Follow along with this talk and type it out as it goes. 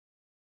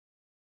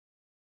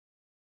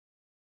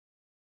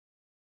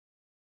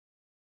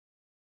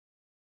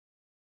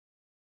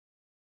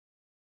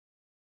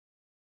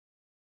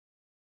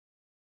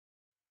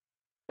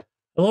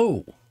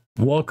Hello,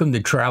 welcome to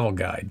Travel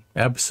Guide,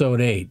 Episode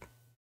 8.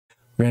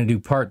 We're going to do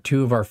Part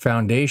 2 of our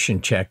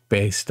foundation check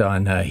based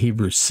on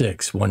Hebrews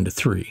 6,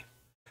 1-3.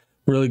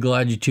 Really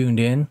glad you tuned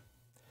in.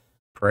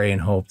 Pray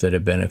and hope that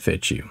it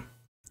benefits you.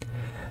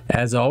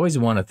 As always, I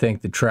want to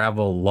thank the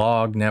Travel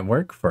Log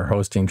Network for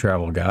hosting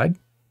Travel Guide.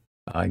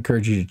 I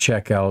encourage you to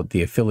check out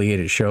the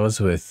affiliated shows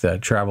with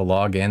Travel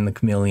Log and the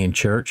Chameleon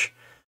Church.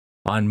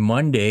 On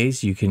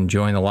Mondays, you can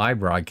join the live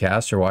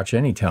broadcast or watch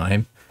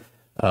anytime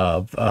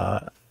of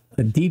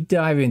a deep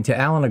dive into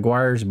Alan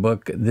Aguirre's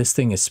book, This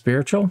Thing is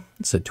Spiritual.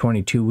 It's a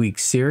 22-week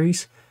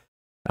series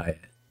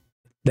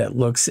that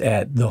looks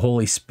at the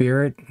Holy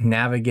Spirit,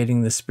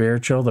 navigating the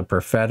spiritual, the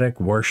prophetic,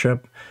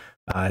 worship.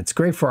 It's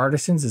great for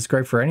artisans. It's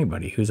great for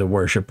anybody who's a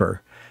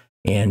worshiper,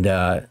 and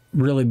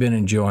really been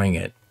enjoying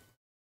it.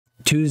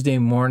 Tuesday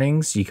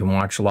mornings, you can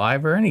watch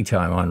live or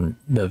anytime on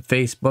the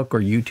Facebook or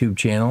YouTube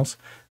channels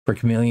for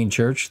Chameleon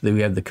Church.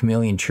 We have the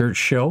Chameleon Church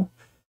Show,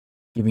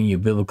 giving you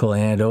biblical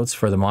antidotes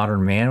for the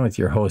modern man with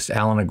your host,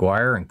 Alan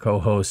Aguirre, and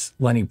co-hosts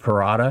Lenny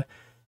Parada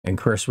and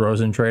Chris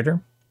Rosentrader.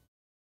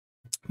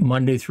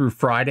 Monday through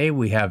Friday,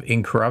 we have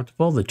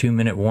Incorruptible, the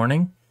 2-minute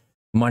warning.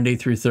 Monday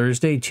through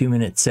Thursday,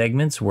 2-minute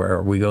segments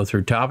where we go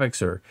through topics,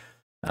 or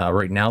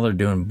right now they're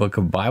doing Book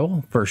of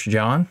Bible, 1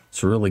 John.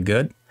 It's really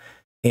good.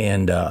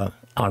 And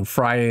on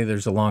Friday,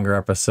 there's a longer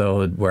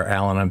episode where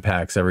Alan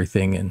unpacks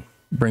everything and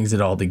brings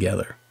it all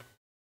together.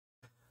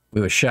 We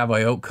have a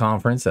Shavuot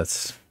conference,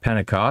 that's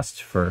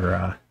Pentecost,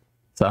 for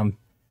some,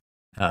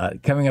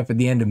 coming up at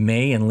the end of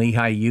May in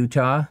Lehi,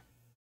 Utah.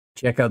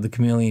 Check out the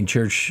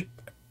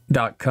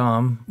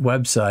chameleonchurch.com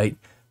website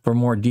for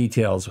more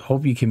details.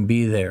 Hope you can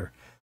be there.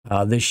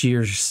 This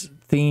year's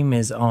theme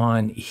is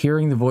on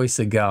hearing the voice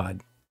of God.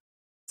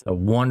 It's a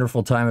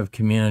wonderful time of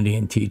community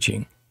and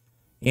teaching.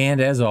 And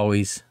as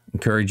always,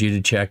 encourage you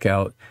to check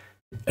out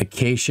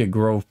Acacia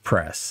Grove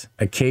Press.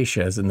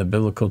 Acacia is in the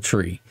biblical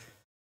tree.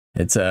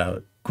 It's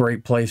a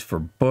great place for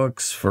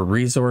books, for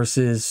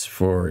resources,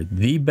 for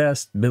the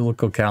best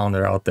biblical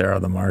calendar out there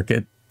on the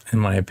market, in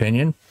my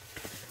opinion,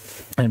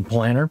 and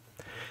planner.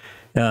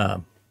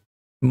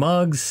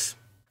 Mugs,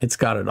 it's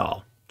got it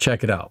all.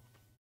 Check it out.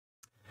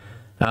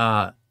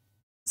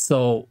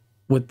 So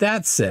with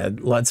that said,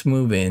 let's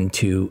move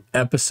into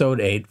Episode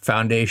 8,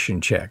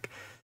 Foundation Check.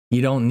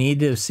 You don't need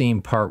to have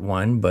seen Part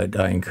 1, but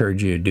I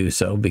encourage you to do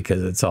so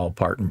because it's all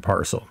part and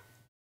parcel.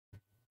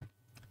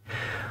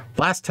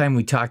 Last time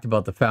we talked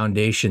about the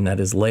foundation that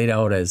is laid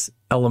out as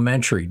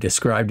elementary,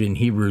 described in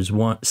Hebrews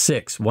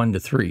 6,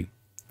 1-3.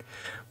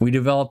 We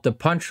developed a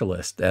punch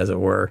list, as it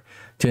were,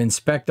 to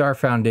inspect our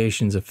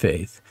foundations of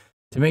faith,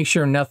 to make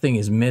sure nothing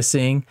is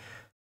missing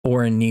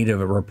or in need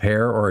of a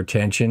repair or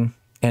attention,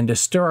 and to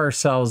stir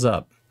ourselves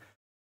up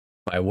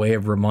by way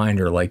of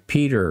reminder, like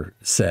Peter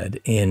said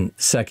in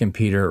 2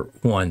 Peter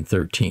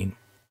 1:13.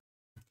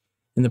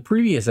 In the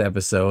previous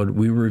episode,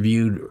 we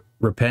reviewed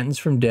repentance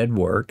from dead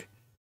works,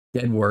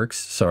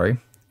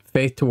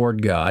 faith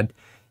toward God,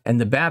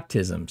 and the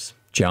baptisms,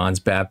 John's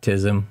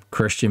baptism,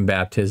 Christian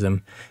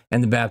baptism,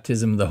 and the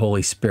baptism of the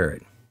Holy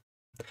Spirit.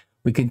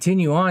 We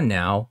continue on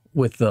now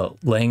with the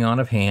laying on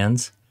of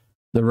hands,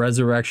 the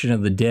resurrection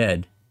of the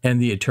dead,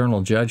 and the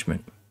eternal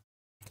judgment.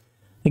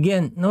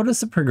 Again, notice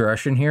the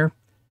progression here.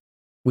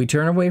 We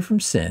turn away from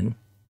sin,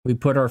 we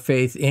put our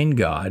faith in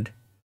God,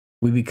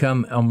 we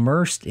become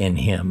immersed in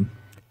Him,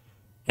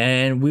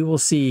 and we will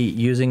see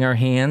using our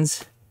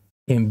hands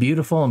in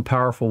beautiful and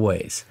powerful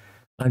ways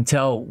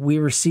until we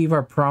receive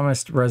our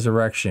promised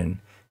resurrection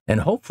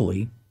and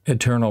hopefully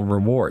eternal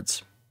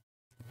rewards.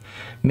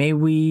 May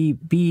we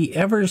be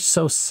ever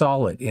so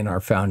solid in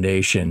our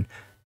foundation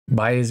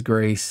by His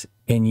grace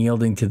in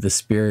yielding to the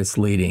Spirit's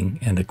leading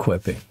and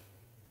equipping.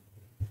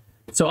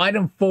 So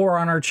item 4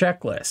 on our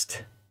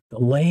checklist, the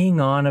laying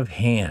on of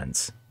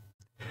hands.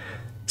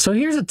 So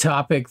here's a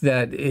topic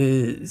that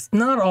is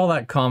not all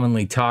that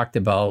commonly talked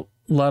about,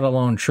 let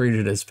alone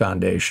treated as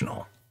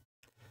foundational.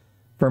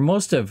 For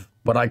most of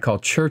what I call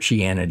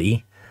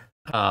churchianity,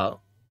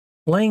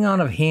 laying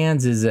on of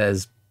hands is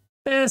as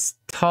best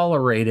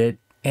tolerated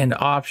and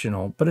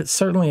optional, but it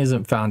certainly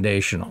isn't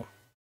foundational.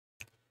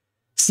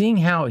 Seeing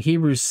how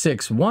Hebrews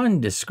 6:1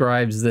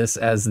 describes this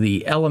as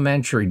the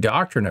elementary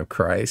doctrine of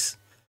Christ,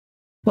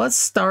 let's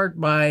start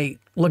by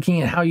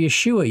looking at how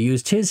Yeshua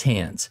used his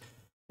hands,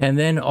 and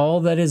then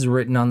all that is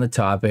written on the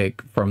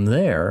topic from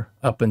there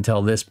up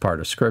until this part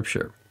of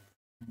Scripture.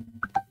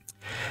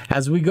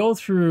 As we go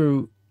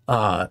through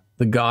the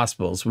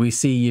Gospels, we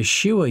see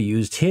Yeshua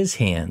used his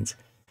hands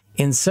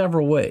in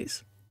several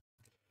ways.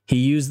 He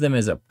used them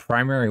as a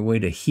primary way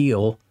to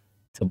heal,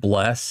 to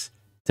bless,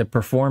 to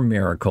perform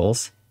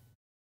miracles,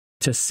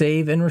 to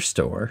save and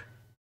restore,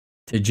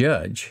 to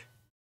judge,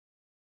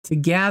 to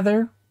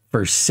gather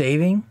for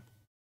saving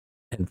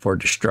and for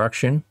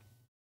destruction,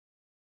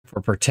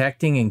 for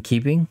protecting and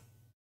keeping,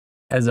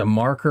 as a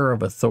marker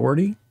of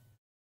authority,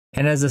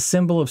 and as a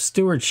symbol of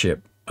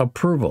stewardship,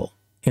 approval,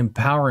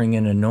 empowering,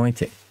 and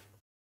anointing.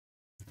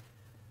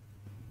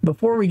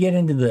 Before we get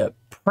into the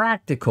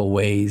practical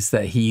ways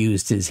that he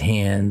used his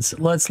hands,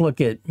 let's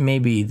look at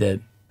maybe the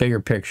bigger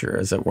picture,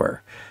 as it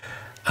were.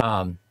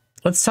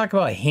 Let's talk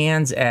about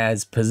hands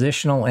as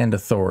positional and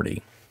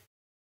authority.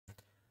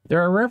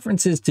 There are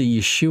references to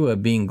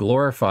Yeshua being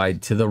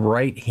glorified to the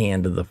right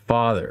hand of the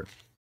Father.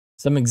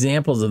 Some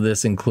examples of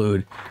this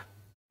include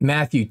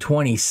Matthew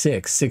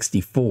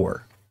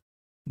 26:64,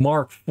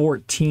 Mark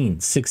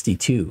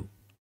 14:62,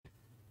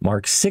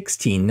 Mark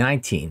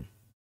 16:19,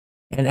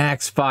 and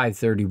Acts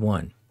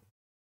 5:31.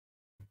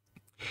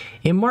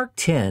 In Mark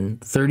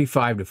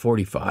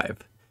 10:35-45,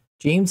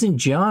 James and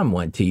John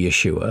went to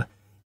Yeshua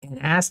and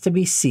asked to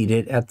be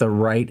seated at the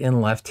right and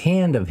left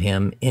hand of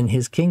him in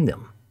his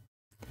kingdom.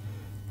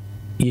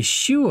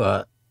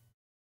 Yeshua,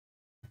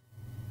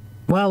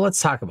 well,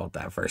 let's talk about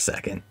that for a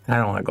second. I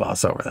don't want to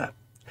gloss over that.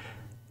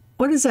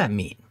 What does that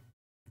mean?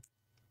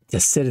 To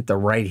sit at the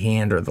right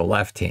hand or the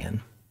left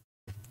hand?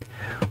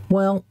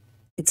 Well,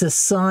 it's a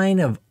sign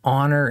of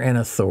honor and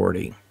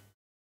authority.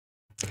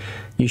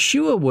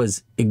 Yeshua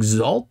was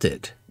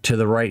exalted to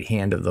the right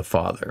hand of the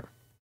Father.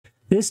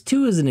 This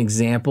too is an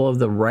example of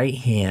the right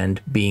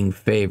hand being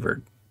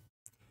favored.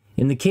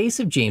 In the case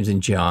of James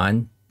and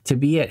John, to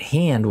be at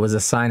hand was a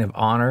sign of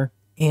honor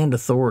and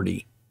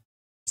authority.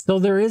 So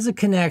there is a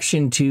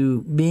connection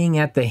to being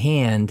at the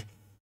hand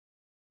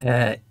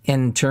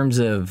in terms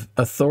of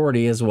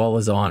authority as well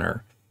as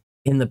honor.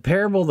 In the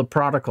parable of the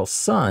prodigal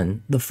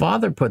son, the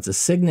father puts a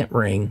signet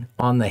ring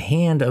on the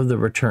hand of the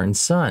returned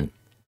son.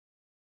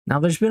 Now,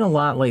 there's been a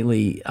lot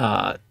lately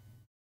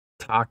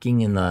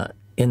talking in the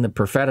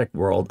prophetic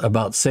world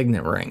about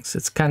signet rings.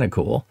 It's kind of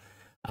cool.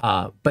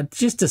 But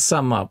just to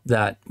sum up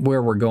that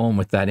where we're going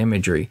with that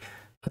imagery,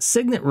 a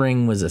signet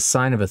ring was a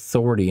sign of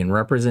authority and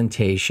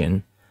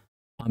representation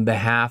on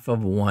behalf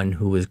of one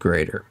who was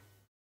greater.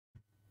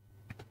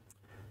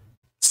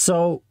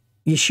 So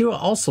Yeshua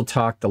also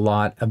talked a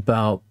lot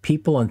about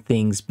people and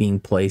things being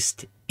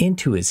placed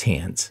into his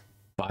hands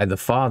by the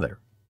Father.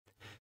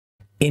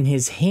 In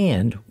his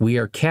hand we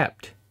are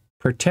kept,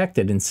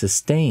 protected, and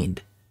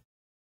sustained.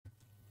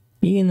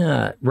 You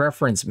can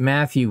reference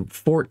Matthew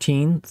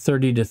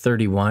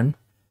 14:30-31,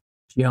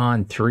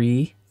 John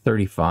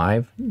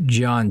 3:35,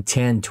 John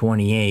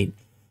 10:28,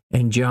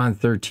 and John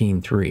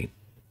 13:3,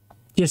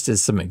 just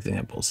as some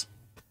examples.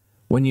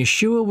 When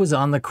Yeshua was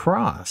on the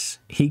cross,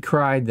 he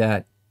cried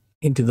that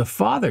into the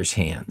Father's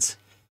hands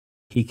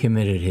he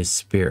committed his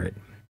spirit.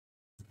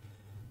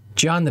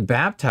 John the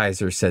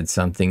Baptizer said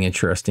something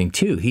interesting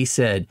too. He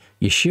said,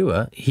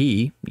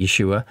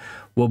 Yeshua,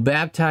 will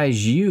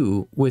baptize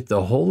you with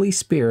the Holy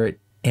Spirit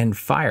and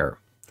fire.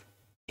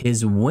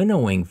 His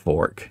winnowing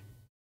fork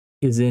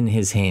is in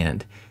his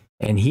hand,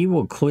 and he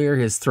will clear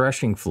his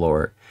threshing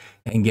floor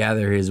and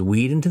gather his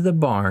wheat into the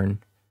barn,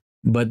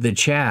 but the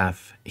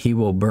chaff he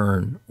will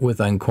burn with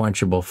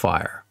unquenchable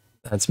fire.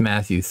 That's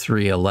Matthew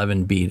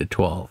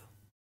 3:11b-12.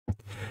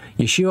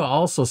 Yeshua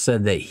also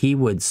said that he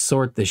would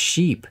sort the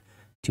sheep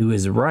to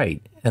his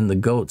right and the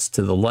goats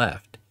to the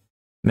left.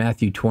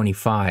 Matthew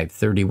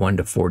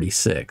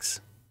 25:31-46.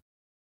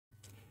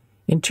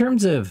 In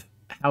terms of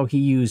how he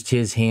used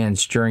his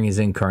hands during his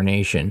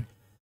incarnation,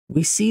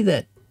 we see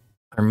that,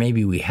 or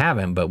maybe we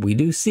haven't, but we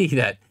do see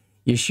that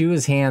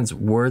Yeshua's hands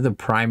were the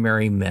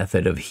primary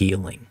method of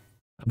healing,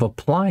 of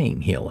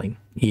applying healing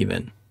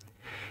even.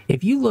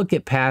 If you look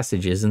at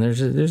passages, and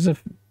there's a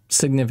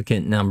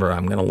significant number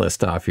I'm going to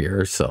list off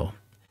here, so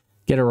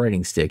get a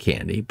writing stick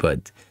handy,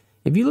 but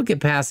if you look at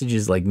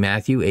passages like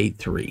Matthew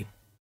 8:3,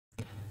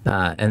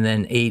 and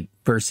then 8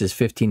 verses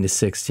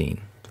 15-16,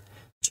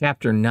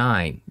 chapter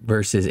 9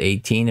 verses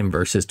 18 and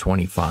verses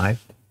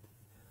 25,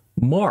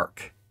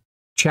 Mark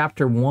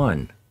chapter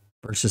 1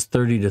 verses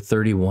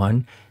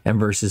 30-31 and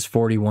verses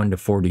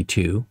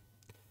 41-42,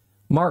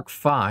 Mark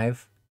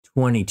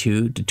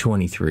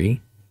 5:22-23,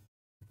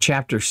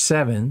 chapter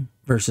 7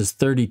 verses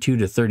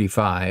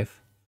 32-35,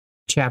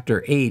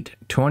 chapter 8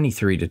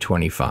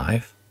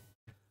 23-25,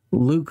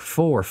 Luke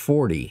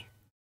 4:40,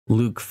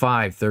 Luke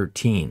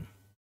 5:13,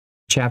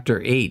 chapter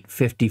 8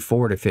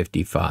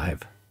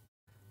 54-55,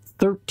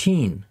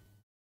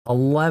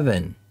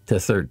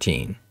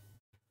 13:11-13.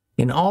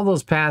 In all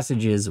those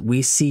passages,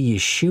 we see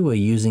Yeshua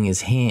using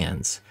his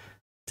hands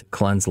to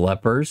cleanse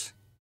lepers,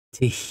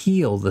 to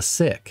heal the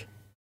sick,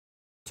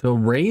 to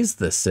raise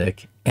the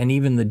sick and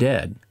even the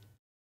dead,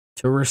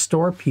 to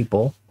restore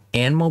people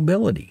and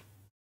mobility,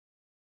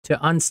 to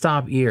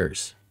unstop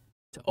ears,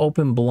 to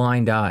open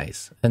blind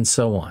eyes, and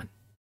so on.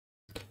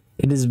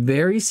 It is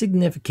very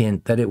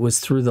significant that it was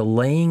through the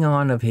laying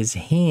on of his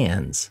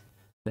hands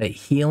that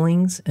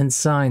healings and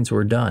signs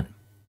were done.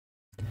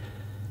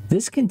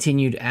 This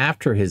continued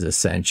after his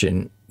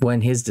ascension,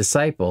 when his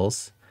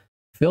disciples,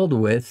 filled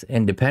with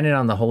and dependent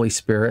on the Holy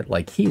Spirit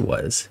like he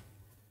was,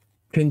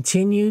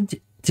 continued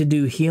to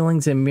do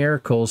healings and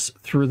miracles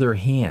through their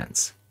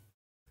hands.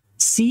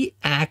 See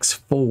Acts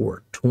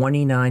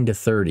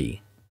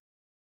 4:29-30,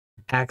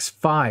 Acts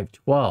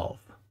 5:12,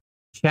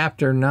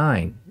 chapter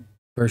 9,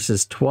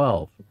 verses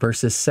 12,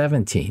 verses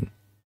 17,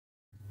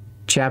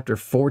 chapter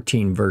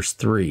 14, verse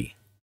 3,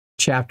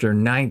 chapter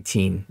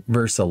 19,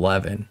 verse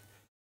 11,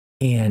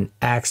 and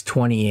Acts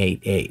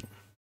 28:8.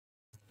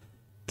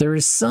 There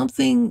is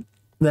something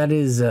that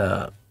is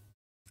a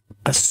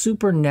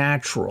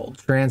supernatural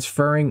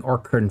transferring or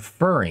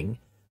conferring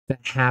that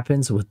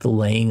happens with the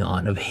laying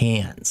on of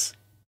hands.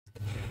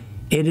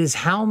 It is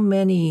how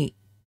many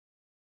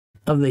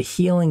of the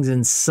healings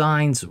and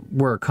signs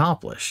were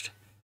accomplished.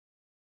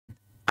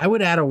 I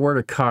would add a word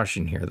of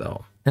caution here,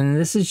 though, and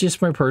this is just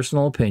my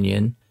personal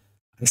opinion.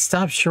 I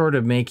stopped short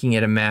of making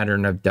it a matter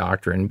of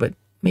doctrine, but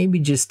maybe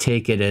just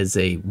take it as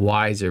a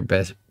wise or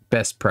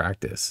best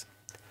practice.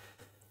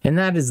 And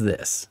that is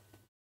this.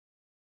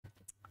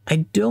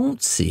 I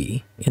don't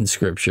see in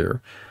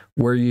Scripture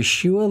where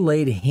Yeshua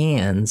laid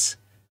hands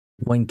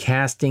when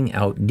casting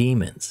out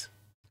demons.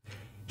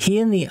 He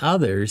and the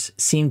others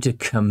seemed to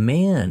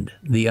command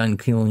the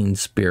unclean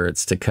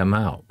spirits to come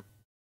out.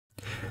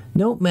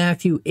 Note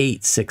Matthew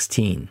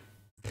 8:16.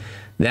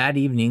 That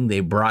evening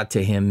they brought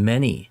to him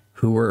many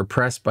who were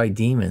oppressed by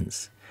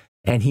demons,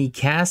 and he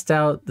cast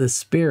out the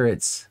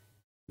spirits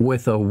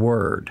with a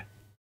word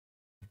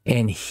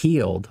and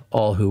healed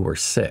all who were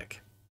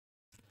sick.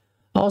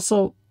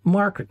 Also,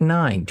 Mark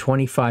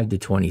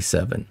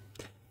 9:25-27.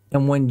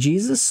 And when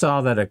Jesus saw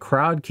that a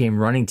crowd came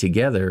running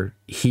together,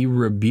 he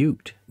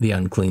rebuked the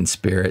unclean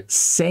spirit,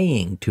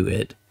 saying to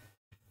it,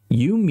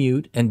 "You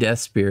mute and deaf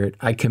spirit,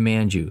 I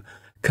command you,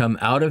 come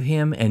out of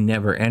him and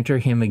never enter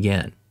him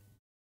again."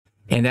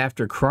 And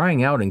after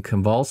crying out and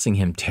convulsing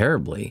him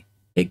terribly,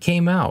 it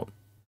came out.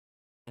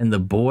 And the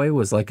boy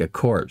was like a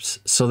corpse,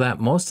 so that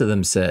most of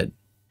them said,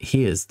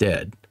 "He is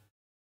dead."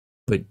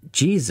 But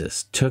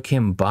Jesus took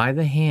him by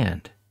the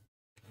hand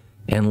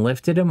and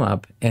lifted him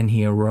up, and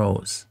he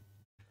arose.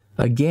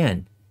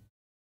 Again,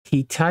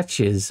 he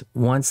touches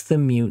once the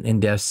mute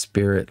and deaf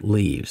spirit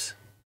leaves.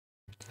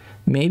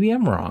 Maybe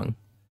I'm wrong,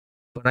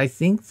 but I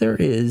think there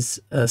is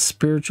a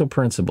spiritual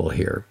principle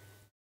here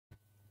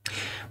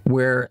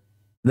where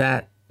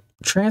that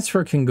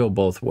transfer can go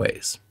both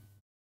ways.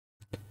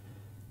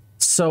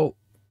 So,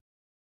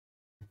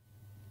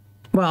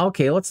 well,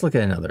 okay, let's look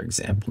at another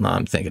example. Now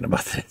I'm thinking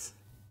about this.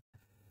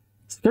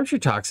 Scripture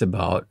talks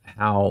about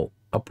how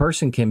a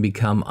person can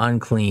become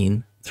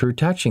unclean through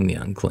touching the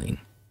unclean.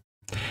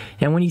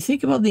 And when you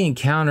think about the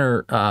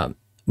encounter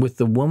with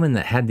the woman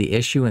that had the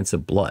issuance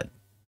of blood,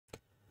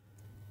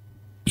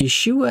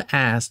 Yeshua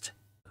asked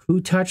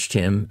who touched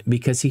him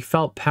because he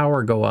felt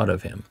power go out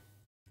of him.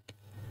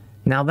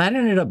 Now that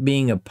ended up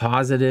being a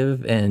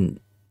positive and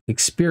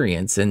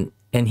experience, and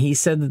he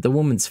said that the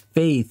woman's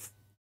faith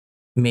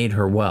made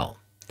her well.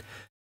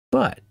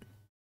 But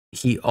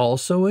he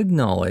also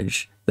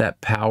acknowledged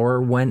that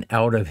power went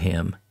out of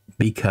him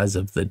because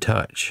of the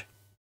touch.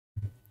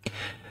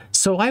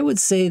 So I would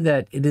say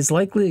that it is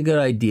likely a good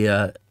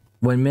idea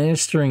when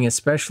ministering,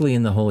 especially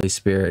in the Holy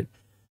Spirit,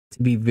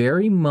 to be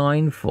very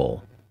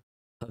mindful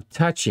of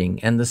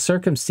touching and the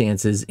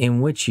circumstances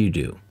in which you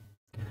do.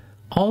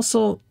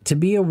 Also, to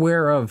be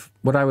aware of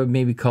what I would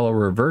maybe call a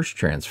reverse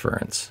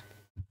transference.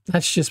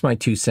 That's just my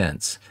 2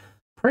 cents.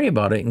 Pray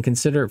about it and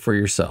consider it for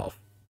yourself.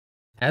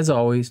 As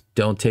always,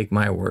 don't take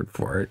my word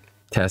for it.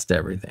 Test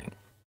everything.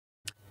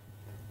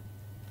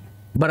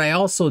 But I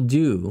also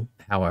do,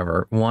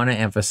 however, want to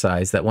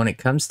emphasize that when it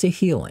comes to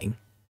healing,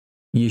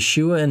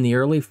 Yeshua and the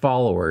early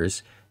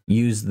followers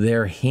used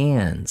their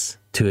hands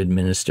to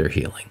administer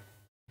healing.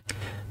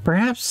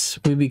 Perhaps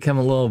we become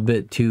a little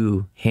bit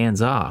too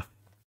hands-off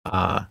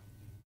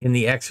in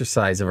the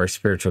exercise of our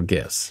spiritual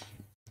gifts.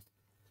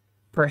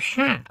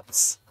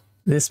 Perhaps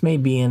this may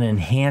be an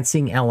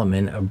enhancing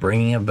element of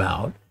bringing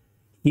about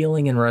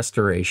healing and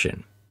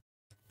restoration.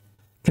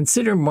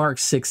 Consider Mark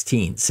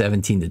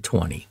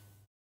 16:17-20.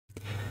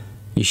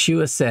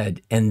 Yeshua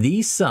said, "And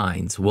these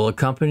signs will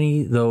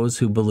accompany those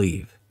who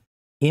believe.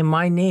 In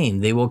my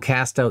name they will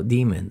cast out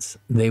demons.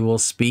 They will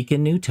speak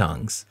in new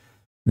tongues.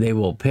 They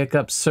will pick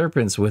up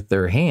serpents with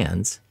their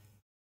hands.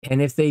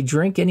 And if they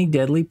drink any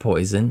deadly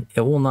poison,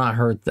 it will not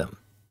hurt them.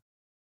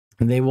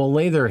 And they will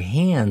lay their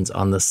hands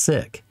on the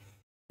sick,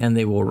 and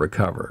they will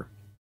recover."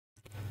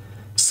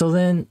 So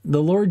then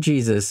the Lord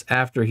Jesus,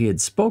 after he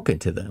had spoken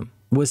to them,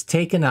 was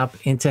taken up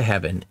into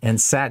heaven and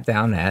sat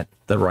down at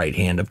the right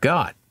hand of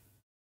God.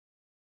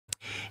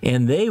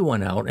 And they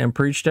went out and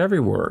preached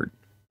everywhere,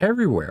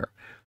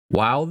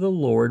 while the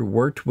Lord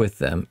worked with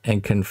them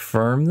and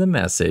confirmed the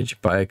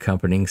message by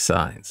accompanying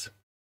signs.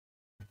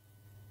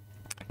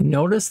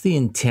 Notice the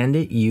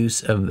intended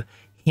use of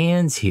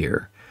hands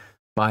here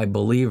by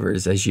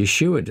believers as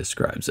Yeshua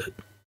describes it.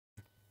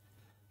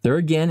 There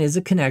again is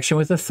a connection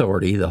with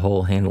authority, the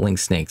whole handling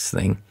snakes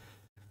thing,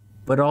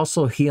 but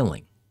also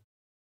healing.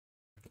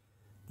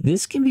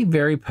 This can be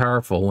very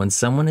powerful when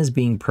someone is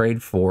being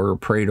prayed for or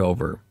prayed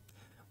over.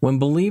 When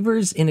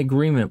believers in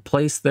agreement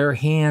place their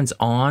hands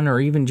on or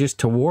even just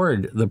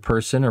toward the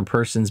person or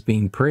persons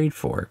being prayed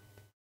for.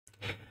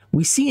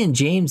 We see in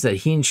James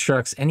that he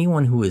instructs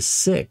anyone who is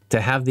sick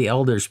to have the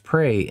elders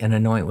pray and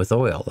anoint with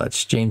oil.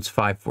 That's James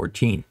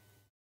 5:14.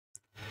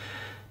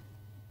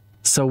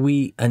 So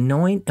we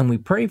anoint and we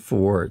pray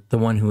for the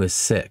one who is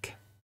sick.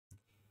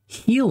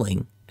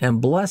 Healing and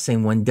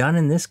blessing when done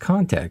in this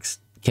context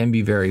can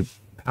be very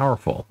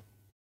powerful.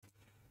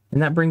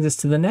 And that brings us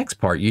to the next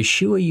part.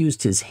 Yeshua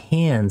used his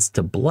hands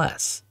to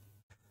bless.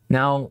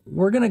 Now,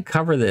 we're going to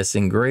cover this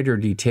in greater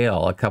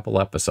detail a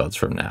couple episodes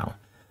from now.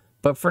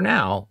 But for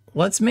now,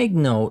 let's make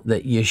note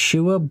that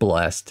Yeshua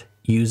blessed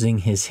using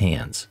his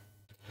hands.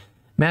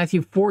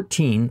 Matthew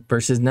 14,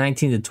 verses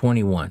 19 to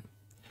 21.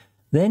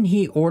 Then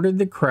he ordered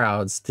the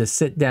crowds to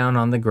sit down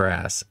on the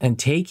grass, and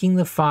taking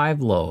the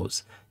 5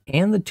 loaves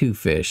and the 2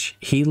 fish,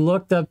 he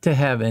looked up to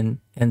heaven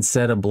and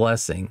said a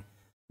blessing.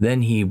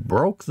 Then he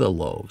broke the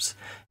loaves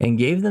and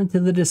gave them to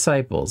the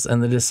disciples,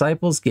 and the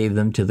disciples gave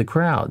them to the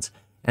crowds.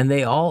 And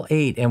they all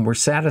ate and were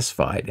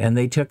satisfied, and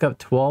they took up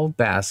 12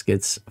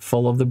 baskets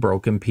full of the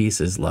broken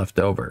pieces left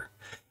over.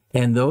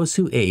 And those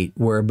who ate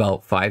were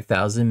about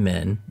 5,000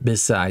 men,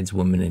 besides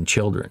women and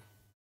children.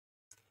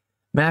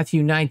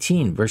 Matthew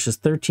 19, verses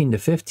 13 to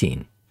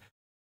 15.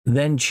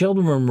 Then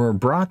children were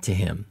brought to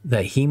him,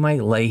 that he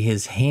might lay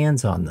his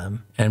hands on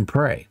them and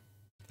pray.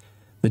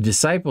 The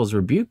disciples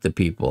rebuked the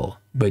people,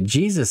 but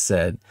Jesus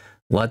said,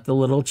 "Let the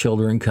little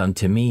children come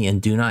to me,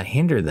 and do not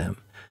hinder them,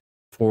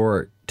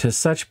 for to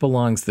such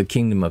belongs the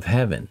kingdom of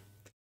heaven."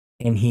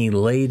 And he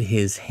laid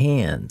his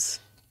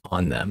hands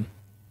on them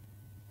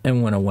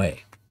and went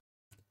away.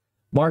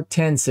 Mark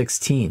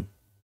 10:16.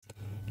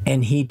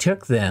 And he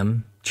took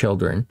them,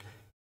 children,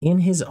 in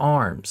his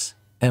arms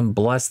and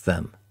blessed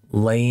them,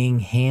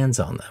 laying hands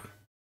on them.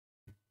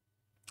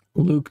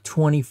 Luke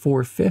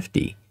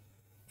 24:50.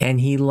 And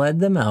he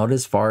led them out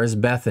as far as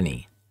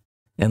Bethany,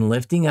 and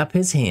lifting up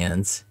his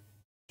hands,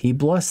 he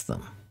blessed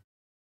them.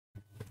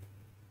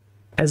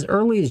 As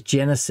early as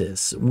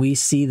Genesis, we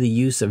see the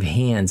use of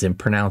hands in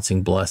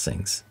pronouncing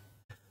blessings.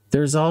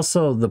 There's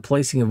also the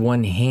placing of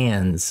one's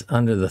hands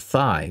under the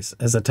thighs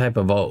as a type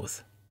of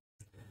oath.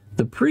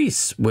 The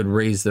priests would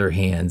raise their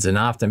hands and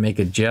often make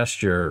a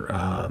gesture,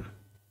 where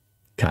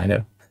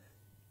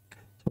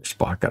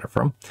Spock got it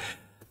from,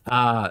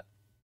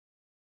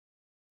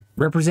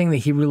 representing the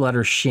Hebrew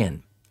letter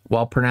shin,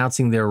 while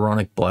pronouncing the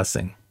Aaronic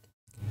blessing.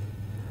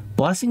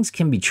 Blessings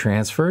can be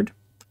transferred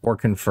or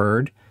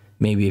conferred,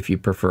 maybe if you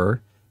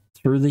prefer,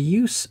 through the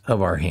use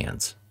of our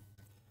hands.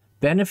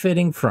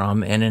 Benefiting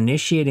from and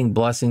initiating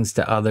blessings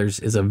to others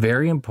is a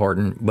very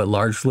important but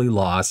largely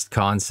lost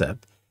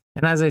concept.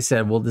 And as I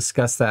said, we'll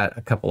discuss that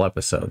a couple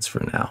episodes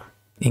from now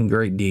in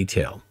great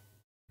detail.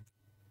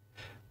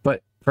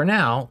 But for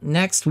now,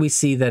 next we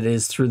see that it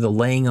is through the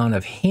laying on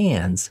of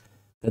hands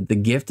that the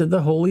gift of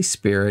the Holy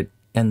Spirit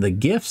and the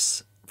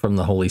gifts from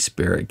the Holy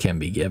Spirit can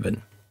be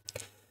given.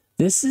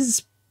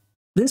 This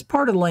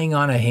part of laying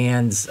on of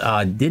hands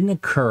didn't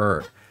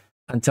occur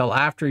until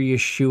after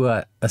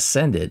Yeshua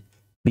ascended,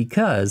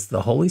 because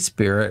the Holy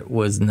Spirit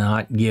was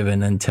not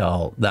given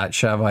until that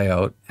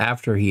Shavuot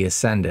after he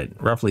ascended,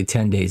 roughly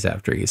 10 days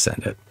after he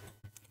ascended.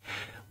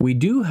 We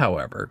do,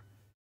 however,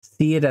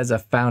 see it as a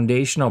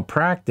foundational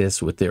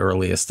practice with the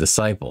earliest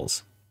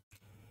disciples.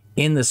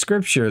 In the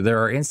scripture,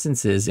 there are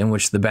instances in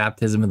which the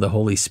baptism of the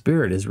Holy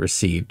Spirit is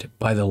received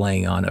by the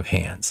laying on of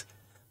hands,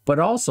 but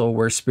also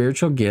where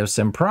spiritual gifts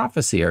and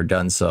prophecy are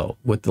done so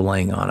with the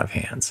laying on of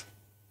hands.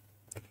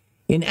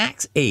 In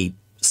Acts 8,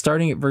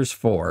 starting at verse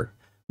 4,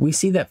 we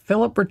see that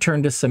Philip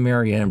returned to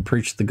Samaria and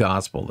preached the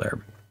gospel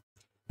there.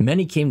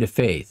 Many came to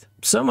faith,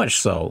 so much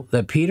so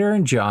that Peter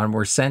and John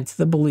were sent to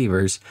the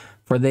believers,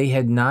 for they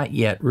had not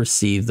yet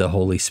received the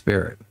Holy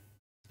Spirit.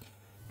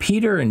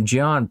 Peter and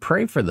John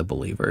pray for the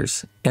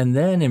believers, and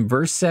then in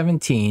verse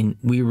 17,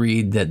 we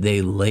read that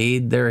they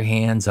laid their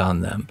hands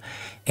on them,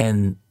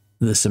 and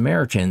the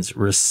Samaritans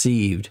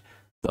received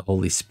the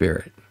Holy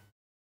Spirit.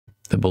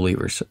 The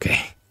believers,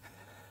 okay.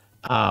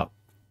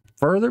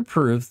 Further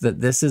proof that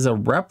this is a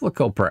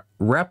replicable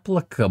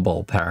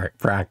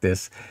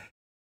practice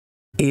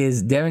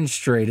is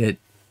demonstrated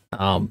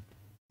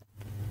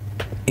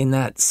in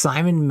that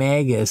Simon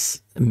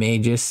Magus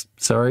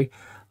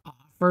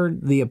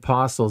offered the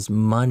apostles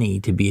money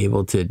to be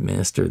able to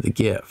administer the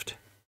gift.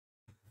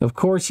 Of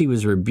course, he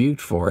was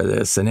rebuked for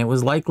this, and it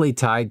was likely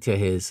tied to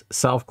his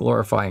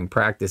self-glorifying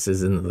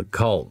practices in the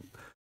cult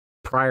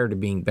prior to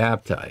being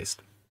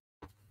baptized.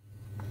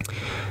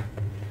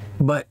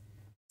 But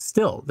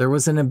still, there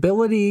was an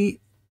ability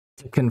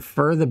to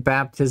confer the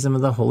baptism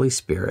of the Holy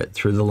Spirit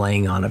through the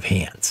laying on of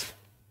hands.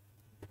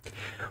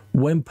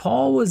 When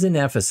Paul was in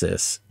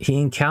Ephesus, he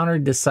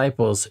encountered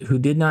disciples who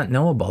did not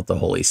know about the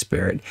Holy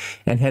Spirit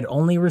and had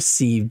only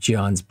received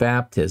John's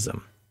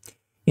baptism.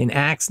 In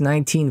Acts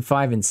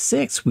 19:5 and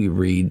 6, we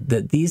read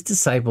that these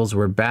disciples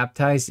were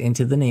baptized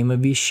into the name of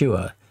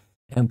Yeshua,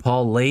 and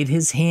Paul laid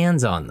his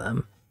hands on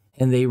them,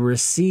 and they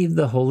received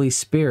the Holy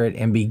Spirit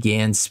and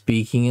began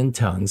speaking in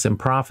tongues and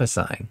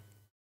prophesying.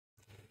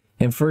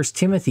 In 1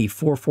 Timothy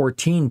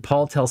 4:14,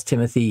 Paul tells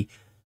Timothy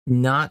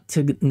not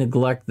to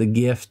neglect the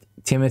gift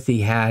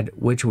Timothy had,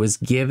 which was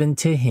given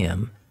to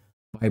him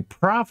by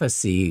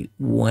prophecy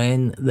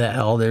when the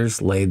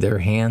elders laid their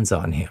hands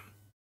on him.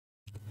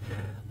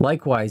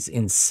 Likewise,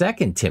 in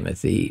 2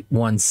 Timothy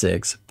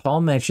 1:6,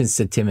 Paul mentions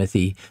to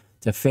Timothy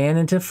to fan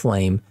into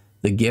flame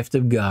the gift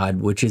of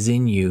God which is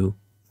in you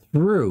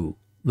through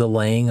the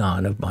laying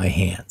on of my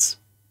hands.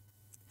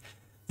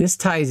 This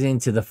ties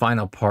into the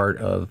final part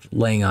of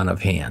laying on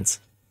of hands,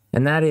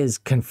 and that is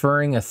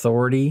conferring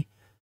authority,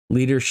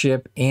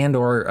 leadership, and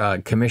or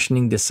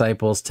commissioning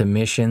disciples to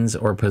missions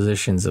or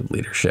positions of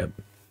leadership.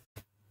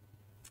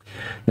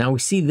 Now we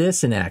see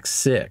this in Acts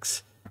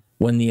 6,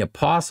 when the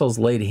apostles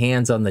laid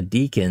hands on the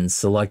deacons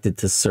selected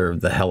to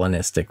serve the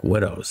Hellenistic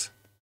widows.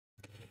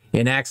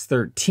 In Acts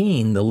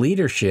 13, the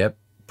leadership,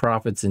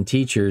 prophets and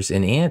teachers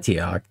in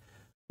Antioch,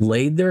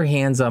 laid their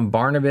hands on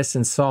Barnabas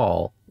and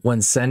Saul when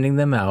sending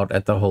them out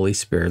at the Holy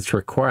Spirit's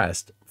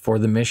request for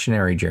the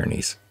missionary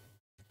journeys.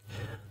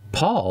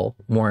 Paul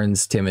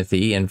warns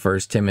Timothy in 1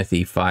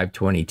 Timothy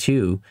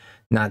 5:22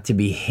 not to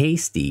be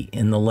hasty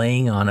in the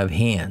laying on of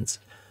hands,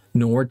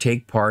 nor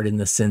take part in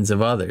the sins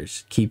of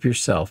others. Keep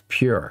yourself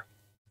pure.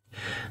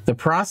 The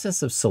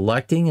process of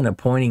selecting and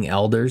appointing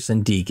elders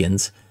and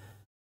deacons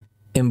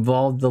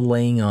involved the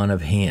laying on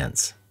of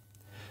hands.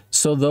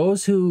 So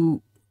those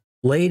who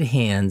laid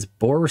hands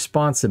bore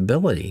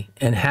responsibility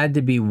and had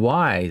to be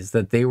wise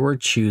that they were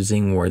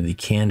choosing worthy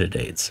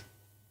candidates.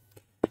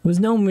 It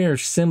was no mere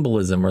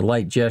symbolism or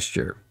light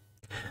gesture.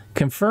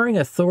 Conferring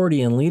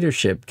authority and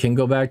leadership can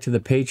go back to the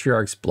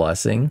patriarch's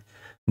blessing,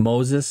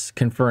 Moses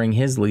conferring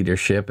his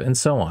leadership, and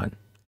so on.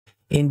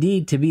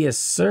 Indeed, to be a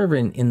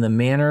servant in the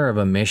manner of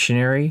a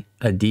missionary,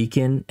 a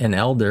deacon, an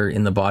elder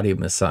in the body of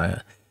Messiah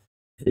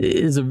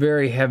is a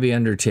very heavy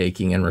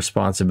undertaking and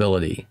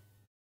responsibility,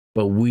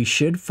 but we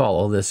should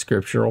follow this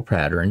scriptural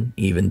pattern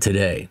even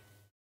today.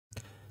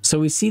 So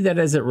we see that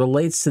as it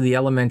relates to the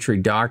elementary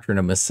doctrine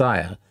of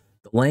Messiah,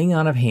 the laying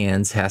on of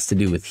hands has to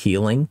do with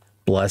healing,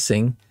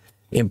 blessing,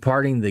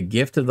 imparting the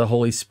gift of the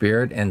Holy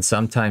Spirit and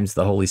sometimes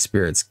the Holy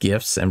Spirit's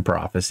gifts and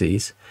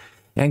prophecies,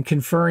 and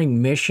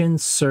conferring mission,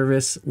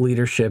 service,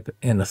 leadership,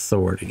 and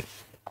authority.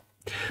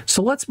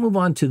 So let's move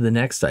on to the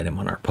next item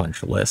on our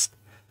punch list,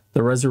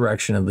 the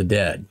resurrection of the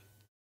dead.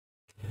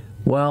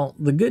 Well,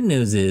 the good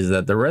news is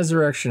that the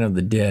resurrection of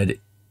the dead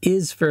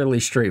is fairly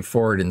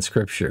straightforward in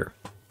Scripture.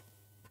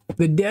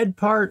 The dead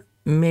part,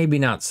 maybe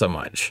not so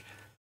much.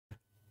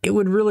 It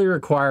would really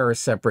require a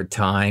separate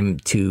time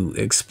to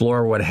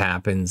explore what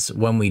happens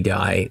when we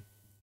die.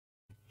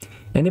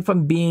 And if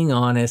I'm being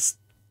honest,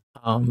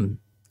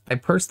 I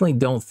personally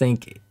don't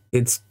think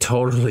it's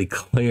totally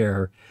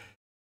clear,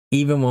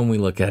 even when we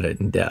look at it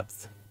in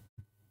depth.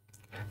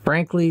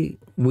 Frankly,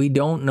 we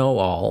don't know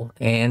all,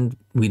 and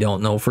we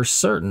don't know for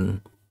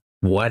certain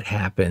what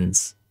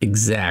happens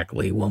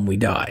exactly when we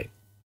die.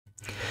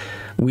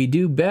 We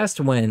do best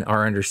when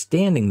our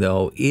understanding,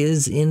 though,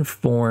 is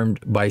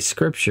informed by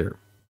Scripture.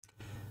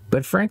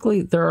 But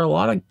frankly, there are a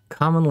lot of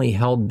commonly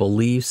held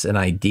beliefs and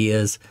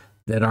ideas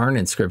that aren't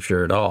in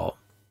Scripture at all.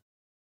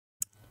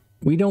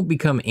 We don't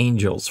become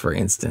angels, for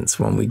instance,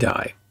 when we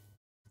die.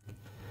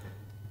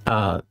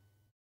 I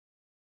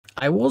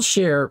will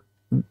share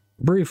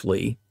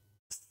briefly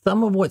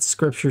some of what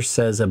Scripture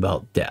says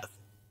about death.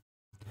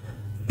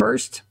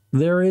 First,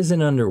 there is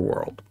an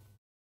underworld.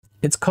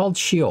 It's called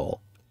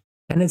Sheol,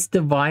 and it's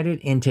divided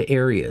into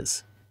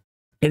areas.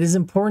 It is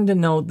important to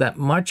note that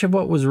much of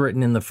what was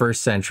written in the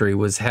first century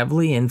was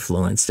heavily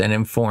influenced and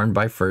informed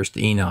by 1st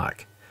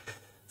Enoch.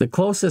 The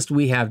closest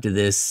we have to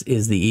this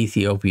is the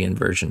Ethiopian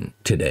version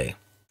today.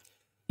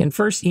 In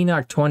 1st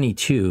Enoch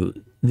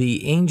 22,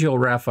 the angel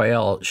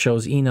Raphael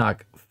shows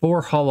Enoch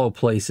 4 hollow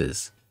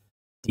places,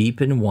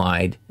 deep and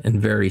wide and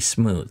very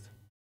smooth.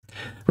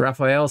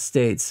 Raphael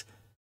states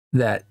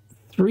that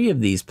 3 of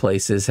these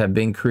places have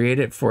been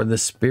created for the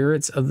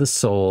spirits of the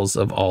souls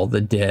of all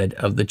the dead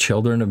of the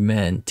children of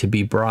men to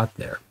be brought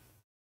there.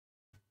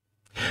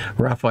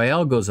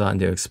 Raphael goes on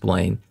to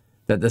explain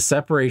that the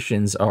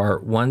separations are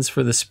one's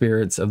for the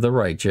spirits of the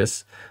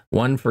righteous,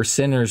 one for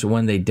sinners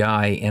when they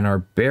die and are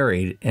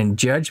buried, and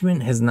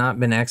judgment has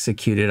not been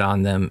executed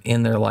on them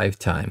in their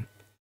lifetime,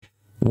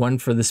 one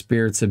for the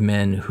spirits of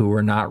men who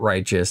were not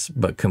righteous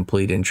but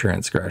complete in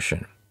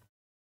transgression.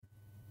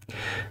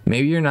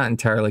 Maybe you're not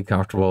entirely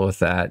comfortable with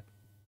that,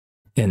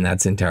 and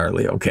that's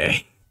entirely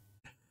okay.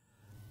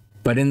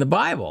 But in the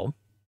Bible,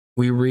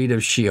 we read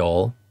of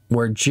Sheol,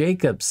 where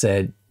Jacob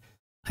said,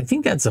 I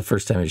think that's the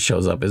first time it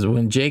shows up, is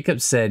when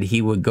Jacob said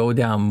he would go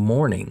down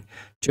mourning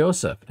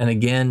Joseph, and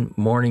again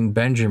mourning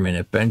Benjamin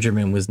if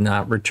Benjamin was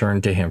not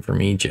returned to him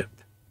from Egypt.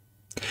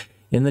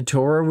 In the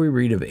Torah, we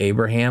read of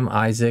Abraham,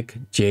 Isaac,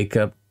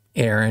 Jacob,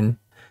 Aaron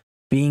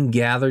being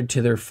gathered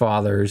to their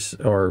fathers,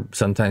 or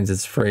sometimes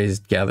it's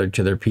phrased gathered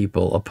to their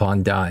people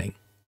upon dying,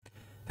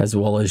 as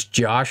well as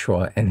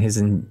Joshua and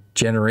his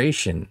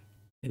generation.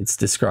 It's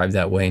described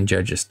that way in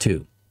Judges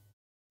 2.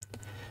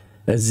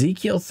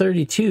 Ezekiel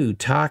 32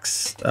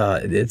 talks,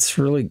 it's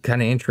really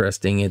kind of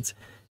interesting.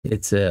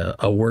 It's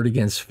a word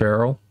against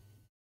Pharaoh.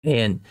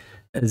 And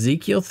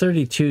Ezekiel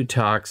 32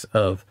 talks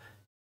of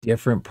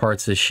different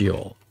parts of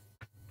Sheol.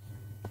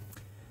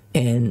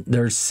 And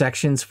there's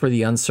sections for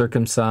the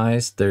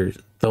uncircumcised. There's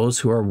those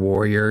who are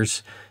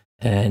warriors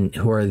and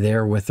who are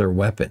there with their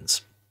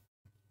weapons.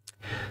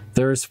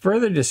 There is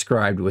further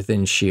described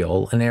within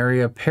Sheol an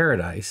area of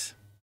paradise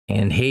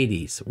and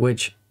Hades,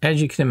 which,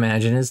 as you can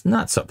imagine, is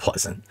not so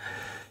pleasant.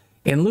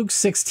 In Luke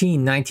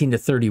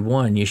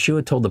 16:19-31,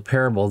 Yeshua told the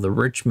parable of the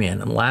rich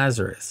man and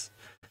Lazarus.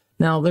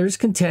 Now, there's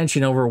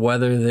contention over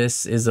whether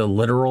this is a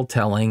literal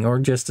telling or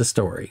just a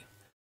story.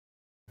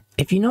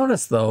 If you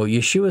notice, though,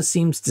 Yeshua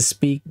seems to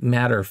speak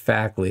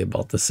matter-of-factly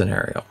about the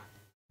scenario.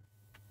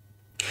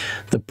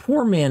 The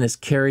poor man is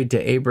carried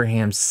to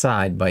Abraham's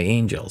side by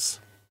angels.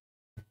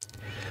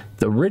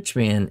 The rich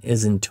man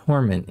is in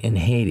torment in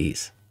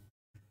Hades.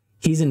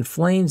 He's in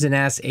flames and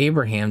asks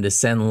Abraham to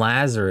send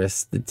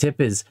Lazarus to dip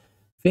his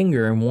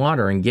finger in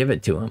water and give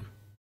it to him.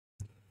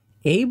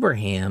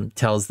 Abraham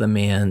tells the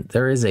man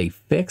there is a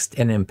fixed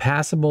and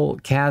impassable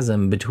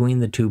chasm between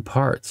the two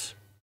parts.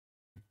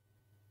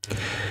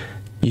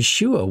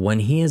 Yeshua, when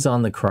he is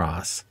on the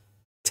cross,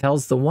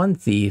 tells the one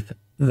thief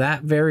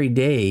that very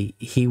day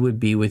he would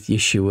be with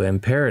Yeshua in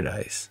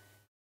paradise.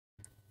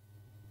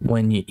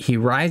 When he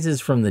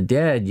rises from the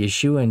dead,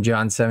 Yeshua in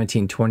John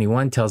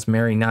 17:21 tells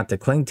Mary not to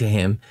cling to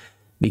him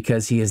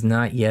because he has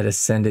not yet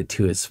ascended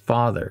to his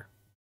Father.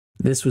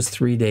 This was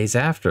 3 days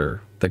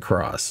after the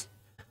cross.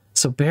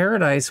 So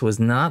paradise was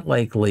not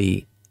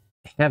likely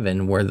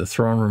heaven where the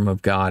throne room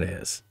of God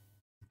is.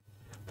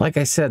 Like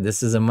I said,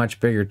 this is a much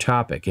bigger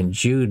topic. In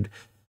Jude,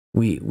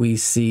 we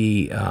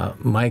see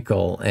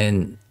Michael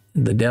and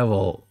the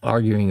devil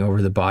arguing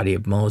over the body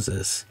of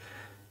Moses.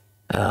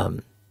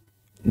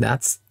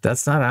 That's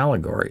not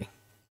allegory.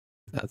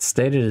 That's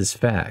stated as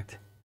fact.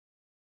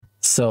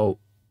 So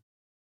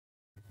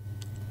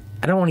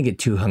I don't want to get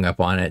too hung up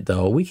on it,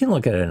 though. We can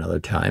look at it another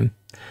time.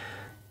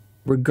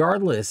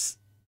 Regardless,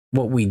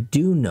 what we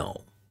do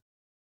know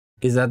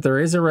is that there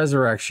is a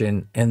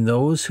resurrection, and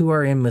those who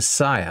are in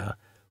Messiah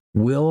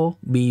will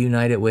be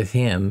united with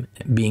him,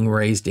 being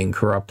raised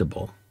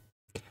incorruptible.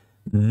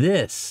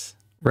 This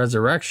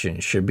resurrection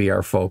should be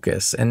our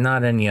focus and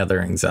not any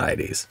other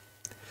anxieties.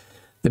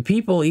 The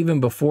people, even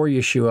before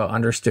Yeshua,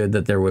 understood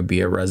that there would be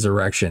a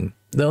resurrection,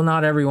 though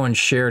not everyone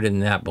shared in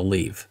that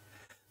belief.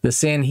 The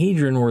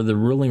Sanhedrin were the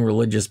ruling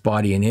religious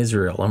body in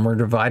Israel and were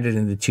divided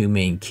into two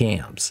main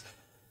camps,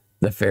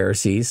 the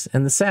Pharisees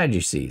and the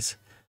Sadducees.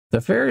 The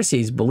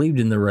Pharisees believed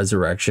in the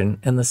resurrection,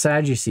 and the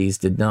Sadducees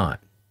did not.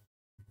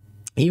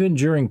 Even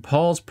during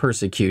Paul's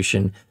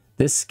persecution,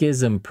 this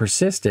schism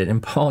persisted,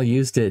 and Paul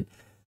used it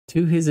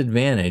to his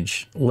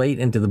advantage late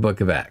into the book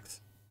of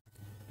Acts.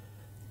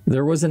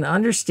 There was an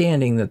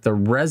understanding that the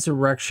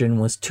resurrection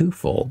was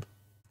twofold.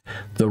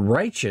 The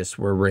righteous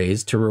were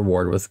raised to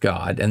reward with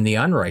God, and the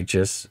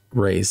unrighteous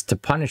raised to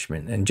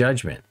punishment and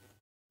judgment.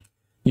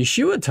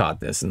 Yeshua taught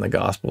this in the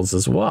Gospels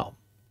as well.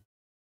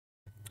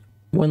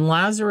 When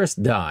Lazarus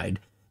died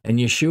and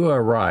Yeshua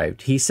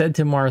arrived, he said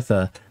to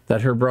Martha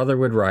that her brother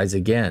would rise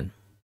again.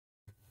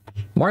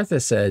 Martha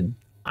said,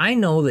 "I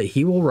know that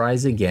he will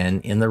rise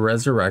again in the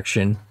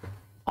resurrection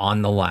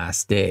on the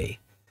last day."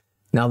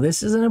 Now,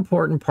 this is an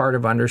important part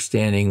of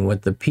understanding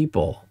what the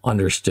people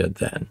understood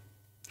then.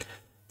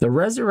 The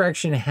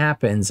resurrection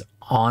happens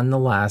on the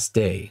last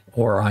day,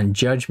 or on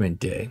Judgment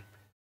Day.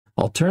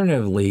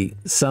 Alternatively,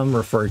 some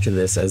refer to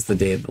this as the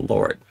Day of the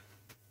Lord.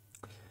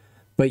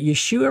 But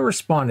Yeshua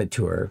responded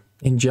to her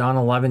in John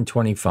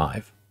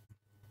 11:25.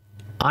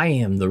 "I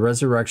am the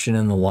resurrection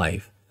and the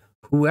life.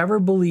 Whoever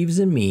believes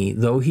in me,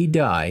 though he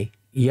die,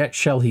 yet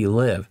shall he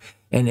live.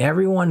 And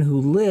everyone who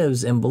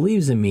lives and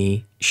believes in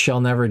me shall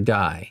never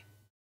die."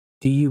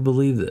 Do you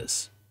believe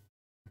this?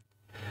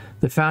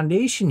 The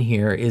foundation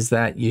here is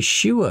that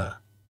Yeshua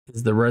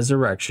is the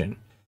resurrection,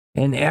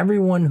 and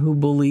everyone who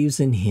believes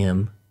in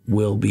him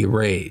will be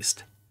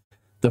raised.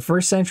 The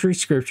first century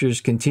scriptures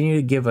continue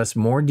to give us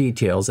more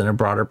details and a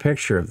broader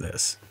picture of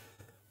this.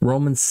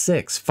 Romans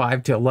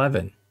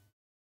 6:5-11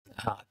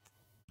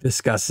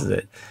 discusses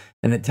it,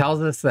 and it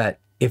tells us that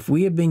if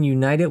we have been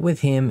united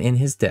with him in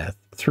his death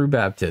through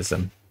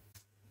baptism,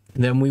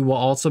 then we will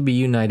also be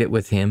united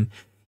with him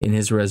in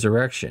his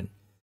resurrection.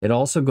 It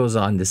also goes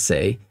on to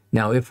say,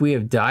 now if we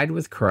have died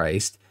with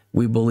Christ,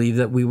 we believe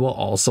that we will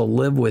also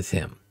live with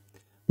him.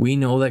 We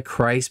know that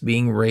Christ,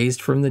 being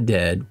raised from the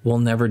dead, will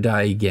never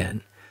die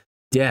again.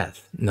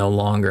 Death no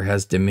longer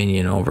has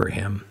dominion over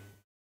him.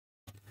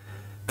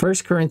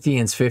 1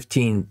 Corinthians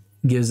 15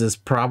 gives us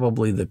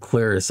probably the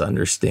clearest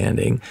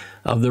understanding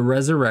of the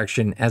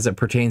resurrection as it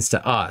pertains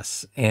to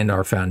us and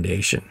our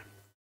foundation.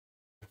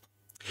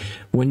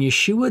 When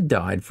Yeshua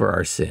died for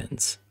our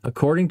sins,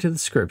 according to the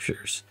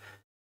scriptures,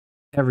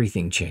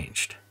 everything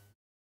changed.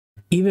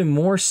 Even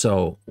more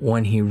so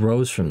when he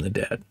rose from the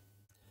dead.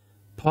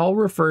 Paul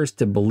refers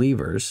to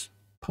believers,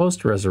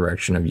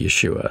 post-resurrection of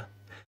Yeshua,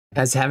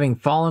 as having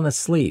fallen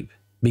asleep,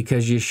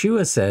 because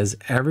Yeshua says,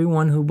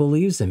 "Everyone who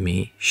believes in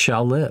me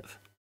shall live."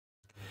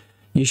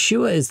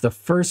 Yeshua is the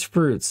first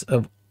fruits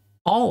of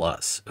all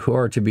us who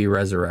are to be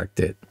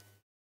resurrected.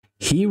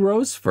 He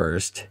rose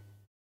first,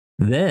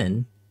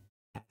 then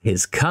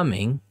his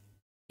coming,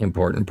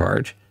 important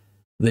part,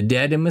 the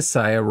dead in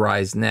Messiah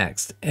rise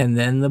next, and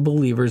then the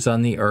believers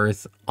on the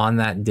earth on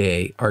that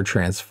day are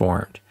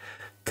transformed,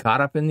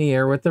 caught up in the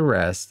air with the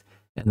rest,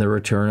 and the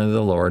return of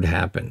the Lord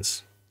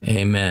happens.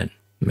 Amen.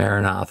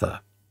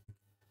 Maranatha.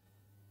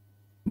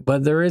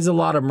 But there is a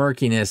lot of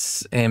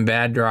murkiness and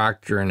bad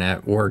doctrine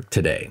at work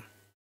today.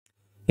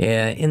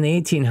 In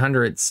the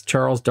 1800s,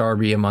 Charles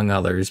Darby, among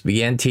others,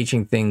 began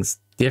teaching things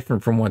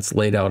different from what's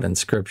laid out in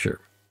Scripture.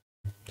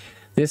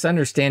 This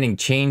understanding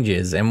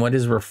changes, and what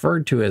is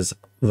referred to as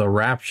the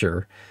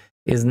rapture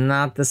is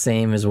not the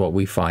same as what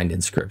we find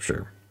in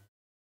Scripture.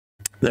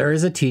 There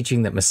is a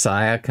teaching that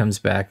Messiah comes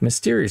back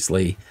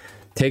mysteriously,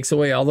 takes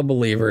away all the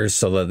believers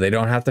so that they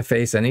don't have to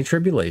face any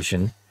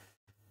tribulation.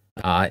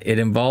 It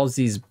involves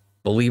these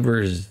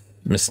believers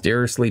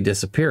mysteriously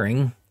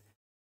disappearing.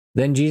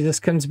 Then Jesus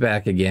comes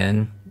back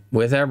again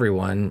with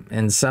everyone,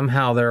 and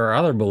somehow there are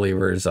other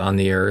believers on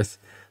the earth,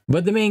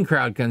 but the main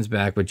crowd comes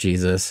back with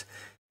Jesus,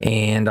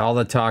 and all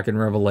the talk in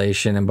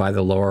Revelation and by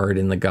the Lord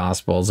in the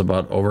Gospels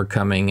about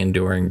overcoming,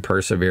 enduring,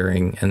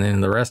 persevering, and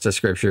then the rest of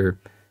Scripture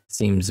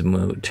seems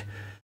moot.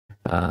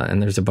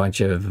 And there's a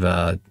bunch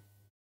of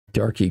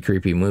darky,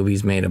 creepy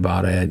movies made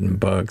about it, and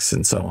books,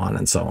 and so on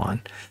and so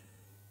on.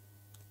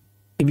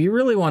 If you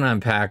really want to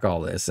unpack all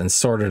this and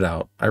sort it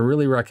out, I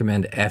really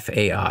recommend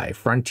FAI,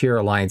 Frontier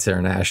Alliance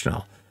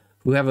International,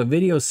 who have a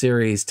video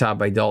series taught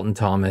by Dalton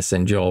Thomas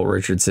and Joel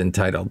Richardson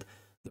titled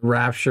The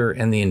Rapture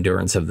and the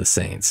Endurance of the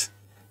Saints.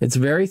 It's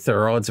very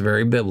thorough, it's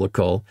very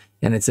biblical,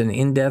 and it's an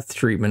in-depth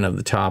treatment of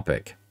the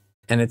topic.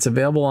 And it's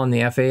available on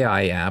the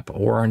FAI app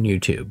or on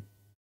YouTube.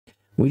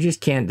 We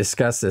just can't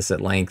discuss this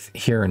at length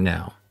here and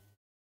now.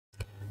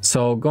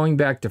 So going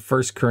back to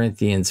 1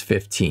 Corinthians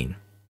 15.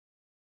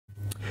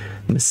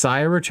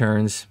 Messiah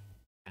returns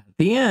at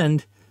the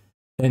end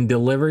and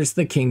delivers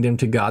the kingdom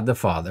to God the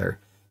Father,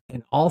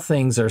 and all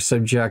things are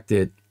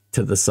subjected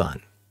to the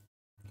Son.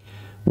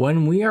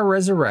 When we are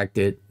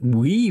resurrected,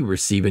 we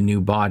receive a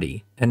new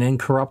body, an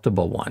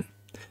incorruptible one.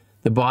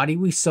 The body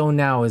we sow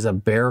now is a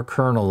bare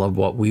kernel of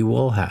what we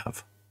will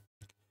have.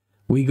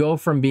 We go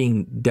from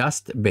being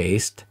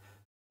dust-based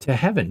to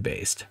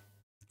heaven-based.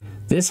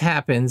 This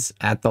happens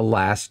at the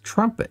last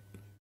trumpet.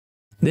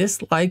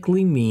 This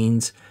likely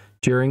means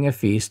during a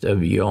feast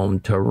of Yom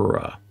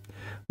Teruah,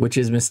 which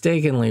is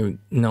mistakenly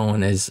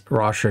known as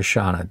Rosh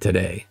Hashanah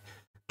today.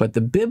 But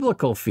the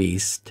biblical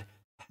feast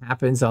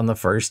happens on the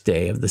first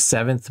day of the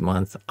 7th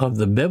month of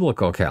the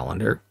biblical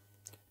calendar.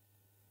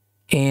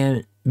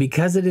 And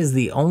because it is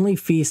the only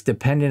feast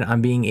dependent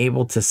on being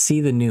able to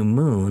see the new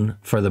moon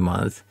for the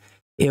month,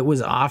 it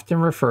was often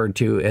referred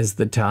to as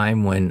the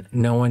time when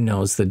no one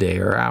knows the day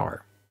or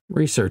hour.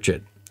 Research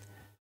it.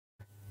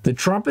 The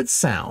trumpet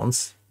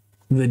sounds,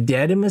 the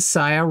dead in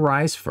Messiah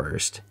rise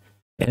first,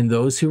 and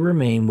those who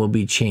remain will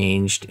be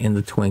changed in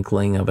the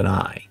twinkling of an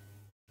eye.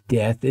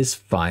 Death is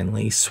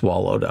finally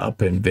swallowed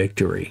up in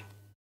victory.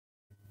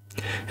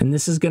 And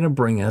this is going to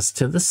bring us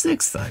to the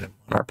 6th item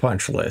on our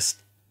punch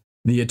list,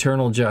 the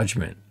eternal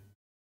judgment.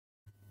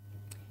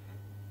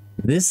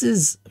 This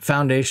is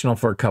foundational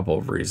for a couple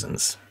of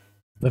reasons.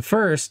 The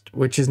first,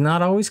 which is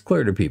not always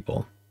clear to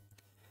people,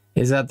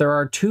 is that there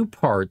are two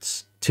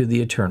parts to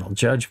the eternal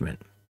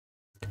judgment.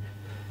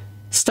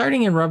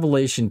 Starting in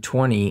Revelation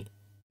 20,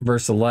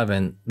 verse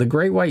 11, the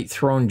great white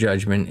throne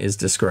judgment is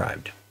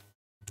described.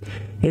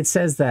 It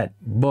says that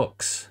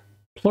books,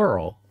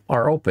 plural,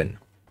 are open.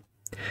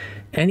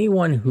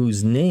 Anyone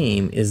whose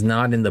name is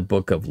not in the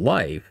book of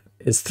life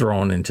is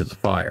thrown into the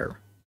fire.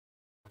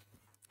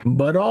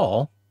 But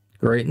all,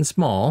 great and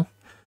small,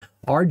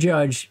 are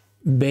judged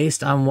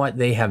based on what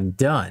they have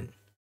done,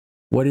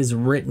 what is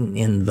written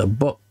in the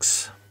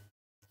books.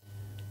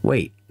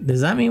 Wait,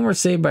 does that mean we're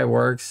saved by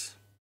works?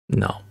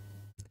 No.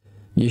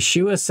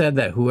 Yeshua said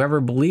that whoever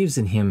believes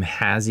in him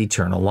has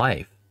eternal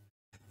life.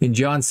 In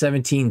John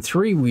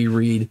 17:3 we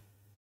read,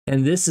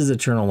 "And this is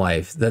eternal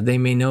life, that they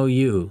may know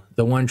you,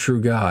 the one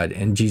true God,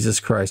 and Jesus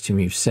Christ whom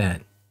you've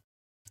sent."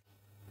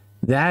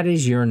 That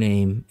is your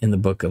name in the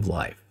book of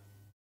life.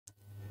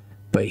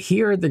 But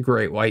here at the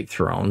great white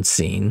throne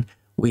scene,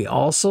 we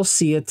also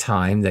see a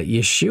time that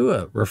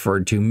Yeshua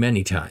referred to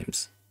many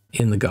times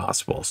in the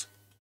Gospels.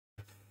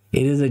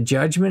 It is a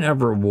judgment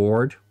of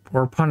reward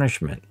or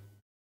punishment.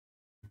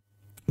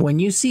 When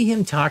you see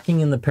him talking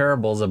in the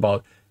parables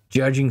about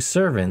judging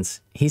servants,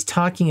 he's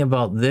talking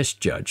about this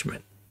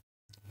judgment.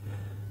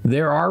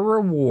 There are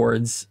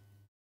rewards,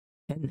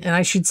 and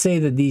I should say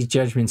that these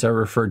judgments are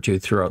referred to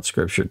throughout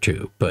Scripture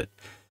too, but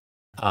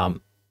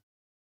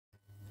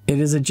it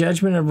is a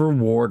judgment of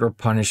reward or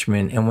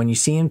punishment, and when you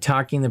see him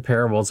talking in the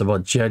parables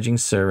about judging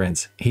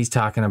servants, he's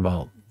talking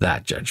about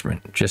that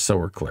judgment, just so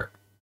we're clear.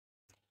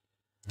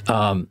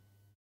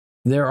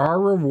 There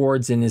are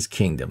rewards in his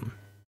kingdom.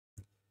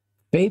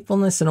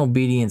 Faithfulness and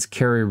obedience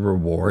carry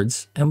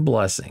rewards and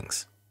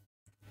blessings.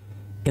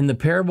 In the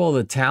parable of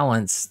the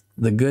talents,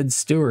 the good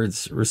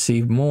stewards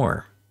receive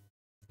more.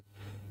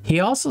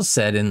 He also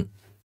said in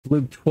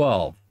Luke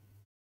 12,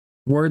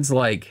 words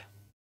like,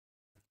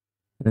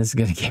 this is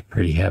going to get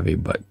pretty heavy,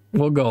 but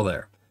we'll go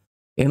there.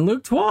 In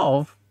Luke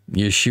 12,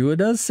 Yeshua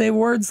does say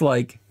words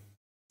like,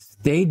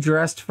 "Stay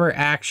dressed for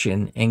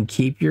action and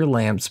keep your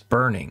lamps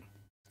burning.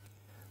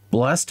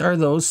 Blessed are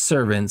those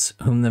servants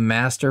whom the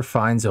master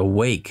finds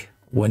awake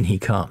when he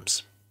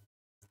comes."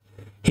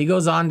 He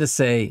goes on to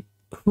say,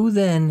 Who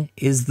then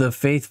is the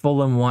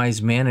faithful and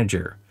wise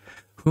manager,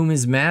 whom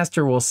his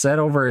master will set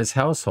over his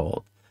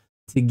household,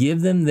 to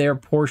give them their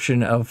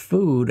portion of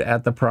food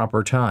at the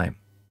proper time?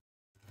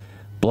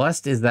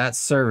 Blessed is that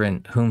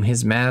servant whom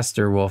his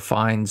master will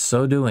find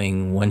so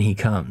doing when he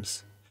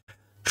comes.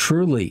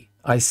 Truly,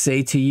 I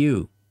say to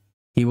you,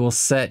 he will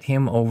set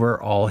him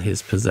over all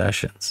his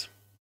possessions.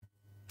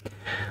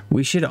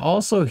 We should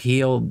also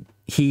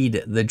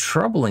heed the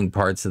troubling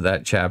parts of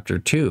that chapter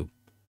too.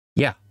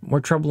 Yeah,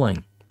 more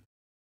troubling.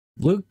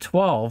 Luke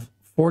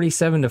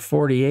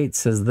 12:47-48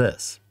 says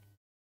this,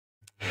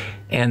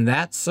 "And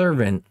that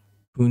servant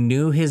who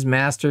knew his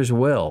master's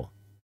will,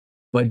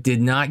 but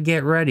did not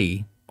get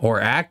ready or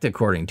act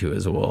according to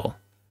his will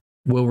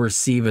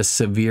receive a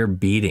severe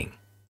beating.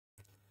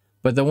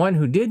 But the one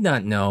who did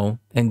not know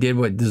and did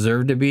what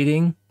deserved a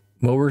beating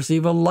will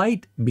receive a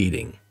light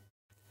beating.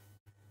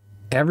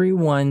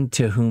 Everyone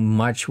to whom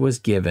much was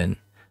given,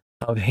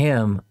 of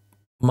him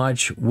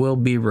much will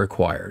be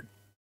required.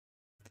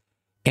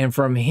 And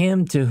from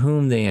him to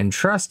whom they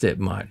entrusted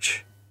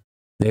much,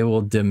 they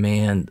will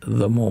demand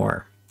the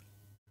more."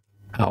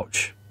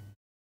 Ouch.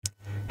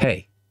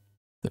 Hey,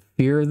 the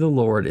fear of the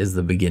Lord is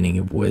the beginning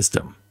of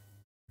wisdom.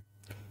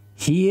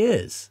 He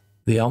is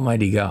the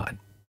Almighty God.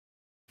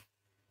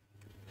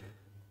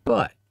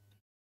 But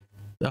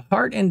the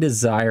heart and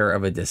desire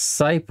of a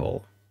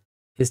disciple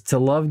is to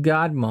love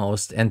God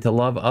most and to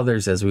love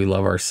others as we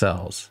love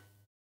ourselves.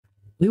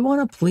 We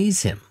want to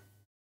please him.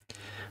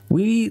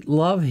 We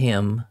love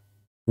him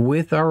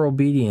with our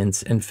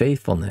obedience and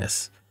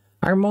faithfulness.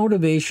 Our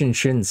motivation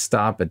shouldn't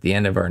stop at the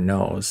end of our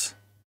nose.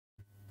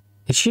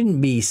 It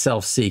shouldn't be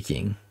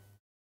self-seeking.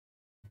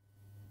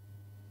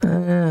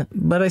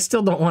 But I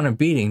still don't want a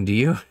beating, do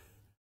you?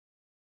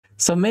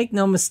 So make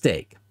no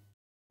mistake,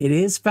 it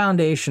is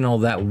foundational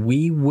that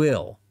we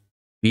will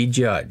be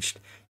judged,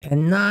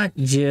 and not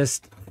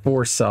just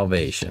for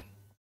salvation.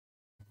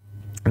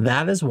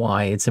 That is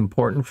why it's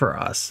important for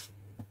us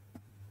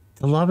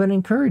to love and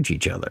encourage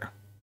each other,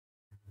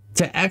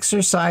 to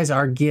exercise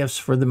our gifts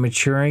for the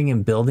maturing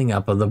and building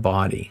up of the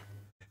body,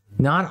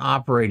 not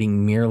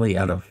operating merely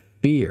out of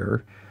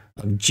fear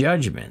of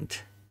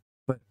judgment,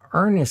 but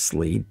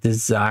earnestly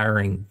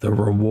desiring the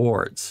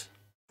rewards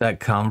that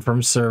come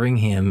from serving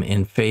him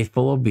in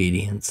faithful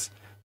obedience,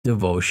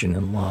 devotion,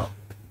 and love.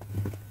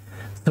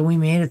 So we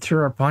made it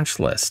through our punch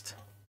list.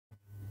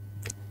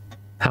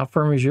 How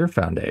firm is your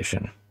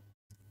foundation?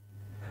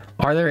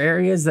 Are there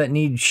areas that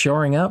need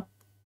shoring up?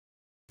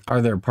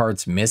 Are there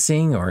parts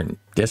missing or in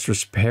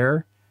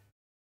disrepair?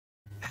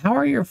 How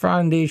are your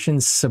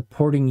foundations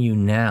supporting you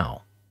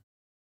now,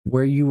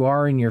 where you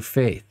are in your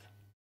faith?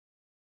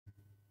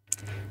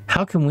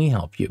 How can we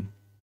help you?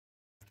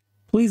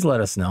 Please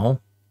let us know.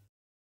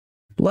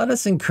 Let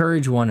us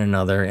encourage one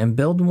another and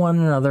build one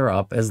another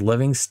up as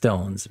living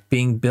stones,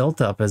 being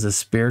built up as a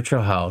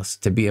spiritual house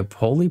to be a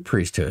holy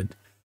priesthood,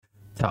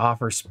 to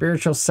offer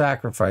spiritual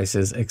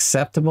sacrifices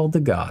acceptable to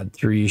God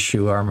through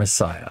Yeshua our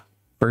Messiah.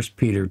 1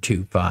 Peter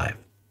 2:5.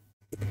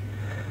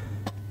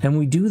 And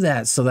we do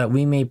that so that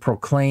we may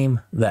proclaim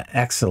the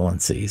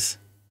excellencies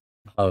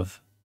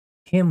of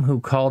him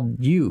who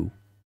called you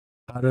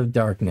out of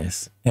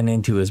darkness and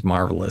into his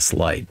marvelous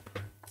light.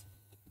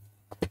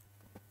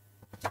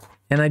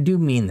 And I do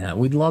mean that.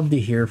 We'd love to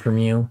hear from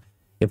you.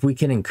 If we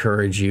can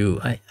encourage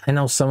you. I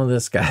know some of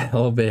this got a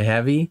little bit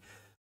heavy,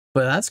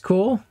 but that's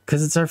cool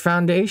because it's our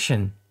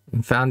foundation.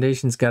 And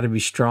foundation's got to be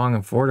strong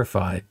and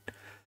fortified.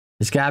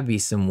 There's got to be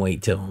some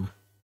weight to them.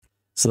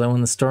 So that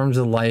when the storms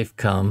of life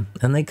come,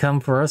 and they come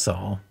for us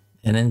all,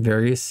 and in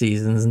various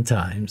seasons and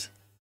times,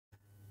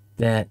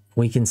 that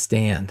we can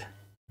stand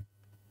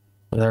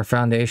with our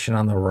foundation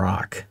on the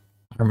rock,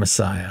 our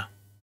Messiah,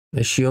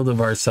 the shield of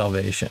our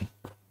salvation.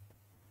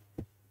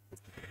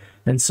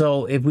 And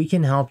so if we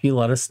can help you,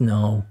 let us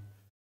know.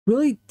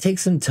 Really take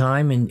some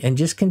time and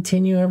just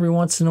continue every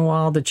once in a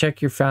while to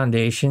check your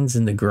foundations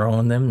and to grow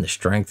in them, to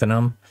strengthen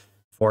them,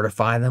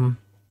 fortify them.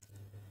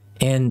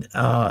 And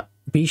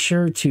be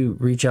sure to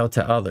reach out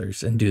to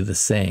others and do the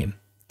same.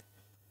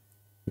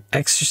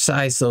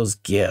 Exercise those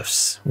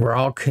gifts. We're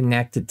all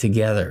connected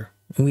together.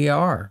 We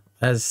are,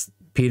 as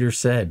Peter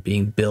said,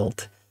 being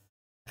built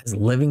as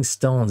living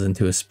stones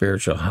into a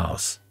spiritual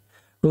house.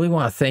 Really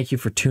want to thank you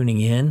for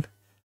tuning in.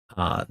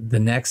 The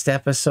next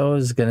episode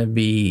is going to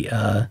be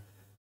an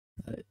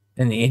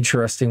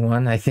interesting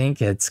one. I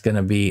think it's going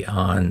to be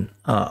on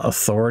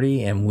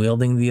authority and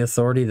wielding the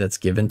authority that's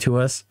given to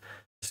us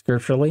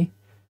scripturally.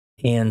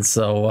 And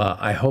so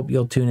I hope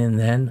you'll tune in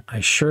then. I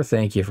sure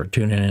thank you for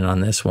tuning in on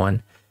this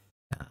one.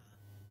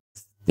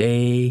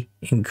 Stay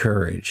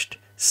encouraged.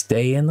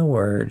 Stay in the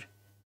Word.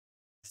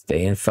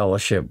 Stay in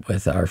fellowship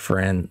with our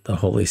friend, the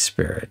Holy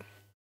Spirit.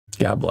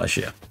 God bless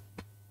you.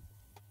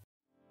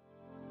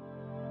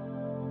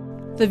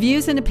 The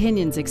views and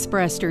opinions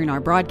expressed during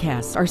our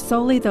broadcasts are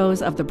solely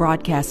those of the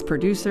broadcast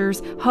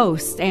producers,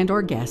 hosts,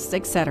 and/or guests,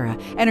 etc.,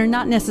 and are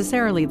not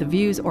necessarily the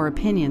views or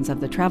opinions of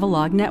the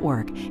Travelog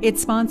Network,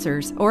 its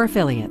sponsors, or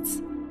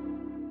affiliates.